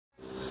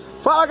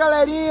Fala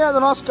galerinha do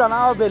nosso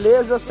canal,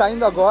 beleza?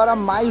 Saindo agora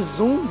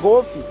mais um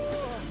Golf.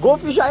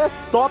 Golf já é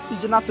top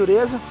de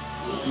natureza,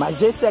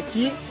 mas esse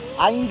aqui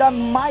ainda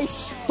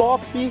mais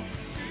top.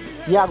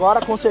 E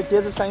agora com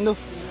certeza saindo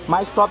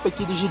mais top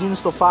aqui de girinos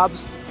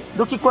estofados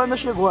do que quando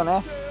chegou,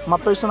 né? Uma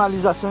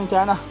personalização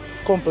interna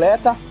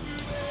completa.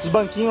 Os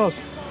banquinhos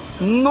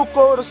no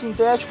couro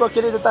sintético,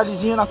 aquele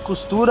detalhezinho na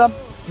costura,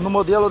 no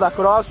modelo da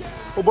Cross.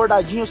 O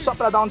bordadinho só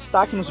para dar um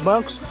destaque nos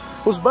bancos.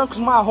 Os bancos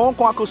marrom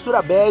com a costura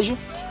bege.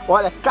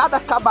 Olha, cada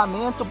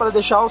acabamento para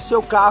deixar o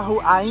seu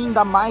carro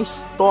ainda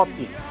mais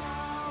top.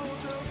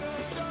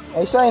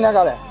 É isso aí, né,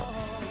 galera?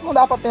 Não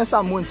dá para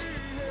pensar muito.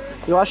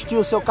 Eu acho que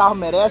o seu carro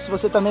merece,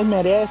 você também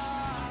merece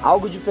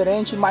algo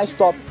diferente e mais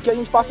top. Porque a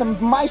gente passa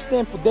mais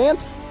tempo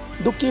dentro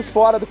do que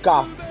fora do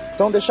carro.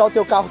 Então deixar o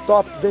teu carro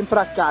top, vem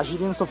pra cá,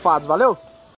 girinos estofados, valeu?